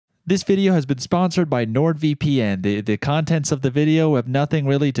This video has been sponsored by NordVPN. The contents of the video have nothing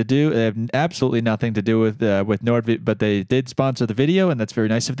really to do, they have absolutely nothing to do with NordVPN, but they did sponsor the video, and that's very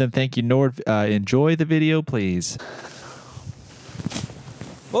nice of them. Thank you, Nord. Enjoy the video, please.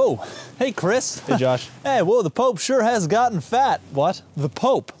 Whoa. Hey, Chris. Hey, Josh. Hey, whoa, the Pope sure has gotten fat. What? The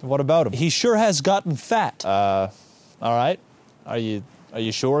Pope. What about him? He sure has gotten fat. All right. Are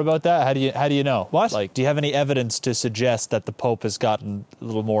you sure about that? How do you know? What? Like, do you have any evidence to suggest that the Pope has gotten a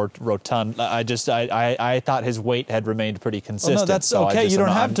little more rotund? I thought his weight had remained pretty consistent. Well, no, that's so okay. You don't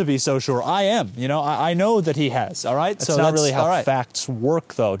have to be so sure. I am. You know, I know that he has. All right. That's not really how facts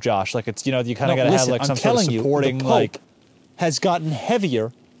work, though, Josh. Like, it's, you know, you kind of got to have like some sort of supporting. The Pope has gotten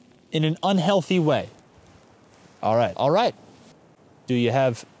heavier in an unhealthy way. All right. All right. Do you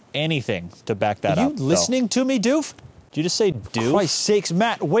have anything to back that up? Are you listening to me, doof? Did you just say doof? For Christ's sakes,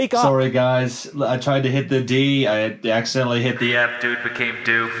 Matt, wake up. Sorry, guys. I tried to hit the D. I accidentally hit the F. Dude became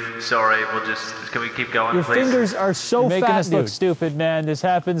doof. Sorry, can we keep going, Your please? fingers are so making fat, us dude. look stupid, man. This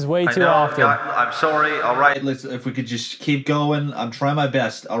happens way I too know, often. I'm sorry. All right. Listen, if we could just keep going, I'm trying my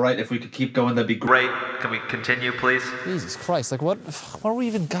best. All right, if we could keep going, that'd be great. Great. Can we continue, please? Jesus Christ, like what are we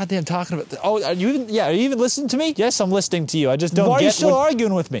even goddamn talking about? Oh, are you even listening to me? Yes, I'm listening to you. I just don't Why get are you still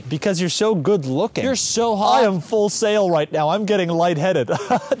arguing with me? Because you're so good looking. You're so hot. I am full sail right now. I'm getting lightheaded.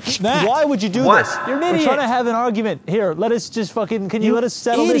 Matt, why would you do What? this? You're an idiot. We're trying to have an argument. Here, let us just fucking, can you let us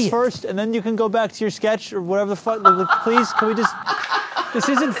settle this idiot. first, and then you can go back to your sketch or whatever the fuck, please, can we just, this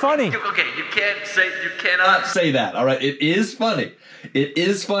isn't funny. Okay, you Not cannot say that. All right, it is funny. It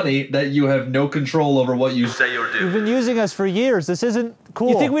is funny that you have no control over what you say you're You've doof. been using us for years. This isn't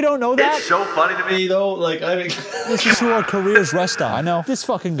cool. You think we don't know that? It's so funny to me. though. Like I mean, This is who our careers rest on. I know. This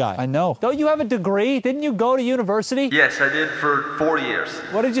fucking guy. I know. Don't you have a degree? Didn't you go to university? Yes, I did for 4 years.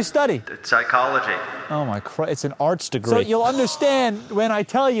 What did you study? Psychology. Oh my Christ! It's an arts degree. So you'll understand when I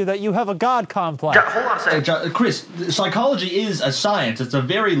tell you that you have a God complex. Hold on a second. Chris, psychology is a science. It's a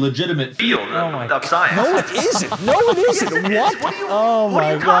very legitimate Field of science. No, it isn't. No, it isn't. What? Oh What are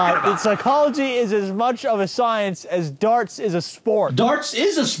my you talking God. about? Psychology is as much of a science as darts is a sport. Darts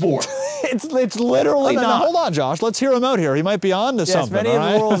is a sport. It's literally No, not. hold on, Josh. Let's hear him out here. He might be on to Yes, something. many all of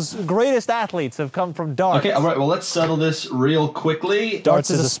right? the world's greatest athletes have come from darts. Okay, all right. Well, let's settle this real quickly. Darts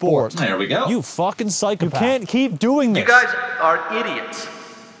is a sport. There we go. You fucking You psychopath. can't keep doing this. You guys are idiots.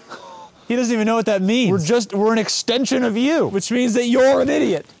 He doesn't even know what that means. We're an extension of you. Which means that you're an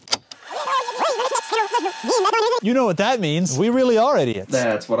idiot. You know what that means. We really are idiots.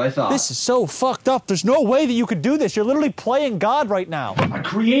 That's what I thought. This is so fucked up. There's no way that you could do this. You're literally playing God right now. I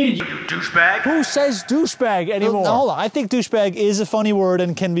created you. You douchebag. Who says douchebag anymore? Now, hold on. I think douchebag is a funny word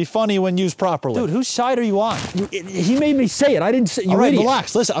and can be funny when used properly. Dude, whose side are you on? He made me say it. I didn't say. All right,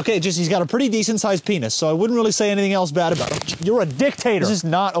 relax. Listen, okay, he's got a pretty decent sized penis, so I wouldn't really say anything else bad about him. You're a dictator. This is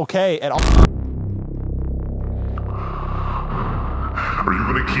not okay at all. Are you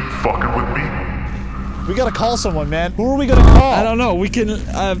gonna keep fucking with me? We gotta call someone, man. Who are we gonna call? I don't know. We can.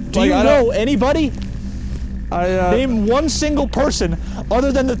 Do you know anybody? Name one single person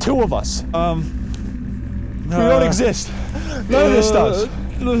other than the two of us. We don't exist. None of this does.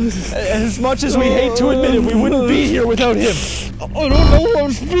 As much as we hate to admit it, we wouldn't be here without him. I don't know who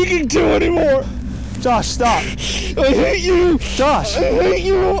I'm speaking to anymore. Josh, stop. I hate you. Josh. I hate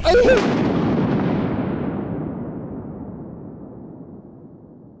you. I hate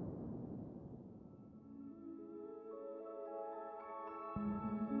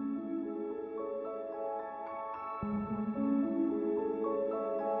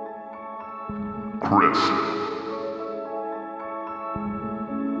Chris.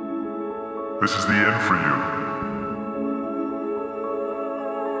 This is the end for you.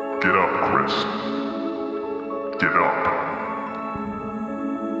 Get up, Chris. Get up.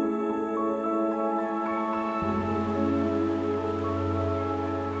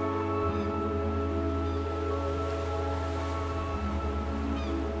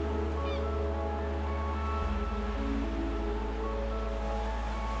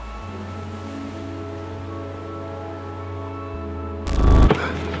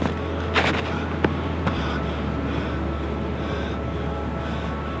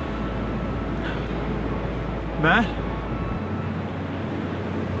 Matt?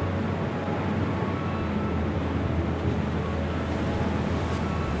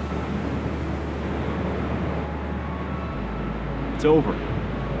 It's over.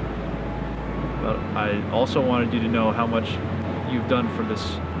 But I also wanted you to know how much you've done for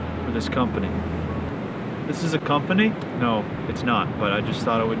this company. This is a company? No, it's not. But I just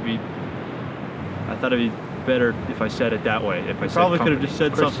thought it would be. I thought it'd be better if I said it that way. If I said Probably company. could have just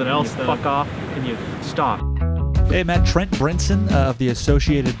said Chris, something can else you then. fuck off. Can you stop? Hey, Matt, Trent Brinson of the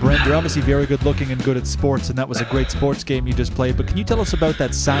Associated Press. You're obviously very good looking and good at sports, and that was a great sports game you just played. But can you tell us about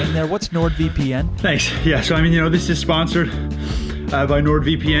that sign there? What's NordVPN? Thanks. Yeah, so I mean, this is sponsored by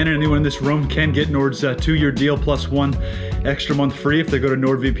NordVPN, and anyone in this room can get Nord's 2-year deal plus 1 extra month free if they go to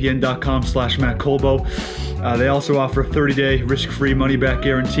nordvpn.com/MattColbo. They also offer a 30-day risk-free money-back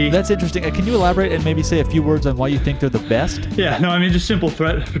guarantee. That's interesting. Can you elaborate and maybe say a few words on why you think they're the best? Yeah, no, I mean, just simple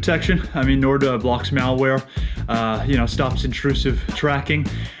threat protection. I mean, Nord blocks malware, stops intrusive tracking,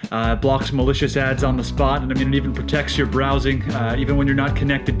 blocks malicious ads on the spot, and I mean, it even protects your browsing even when you're not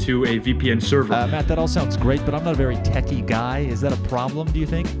connected to a VPN server. Matt, that all sounds great, but I'm not a very techie guy. Is that a problem, do you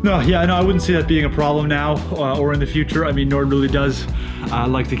think? No, I wouldn't see that being a problem now or in the future. I mean, Nord really does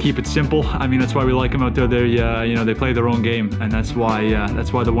like to keep it simple. I mean, that's why we like them out there. They play their own game, and that's why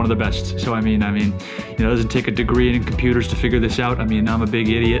they're one of the best. So I mean, it doesn't take a degree in computers to figure this out. I mean, I'm a big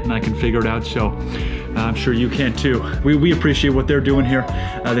idiot and I can figure it out, so I'm sure you can too. We appreciate what they're doing here.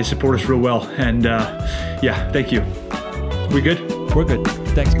 They support us real well, and yeah, thank you. We good? We're good.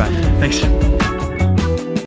 Thanks, Matt. Thanks.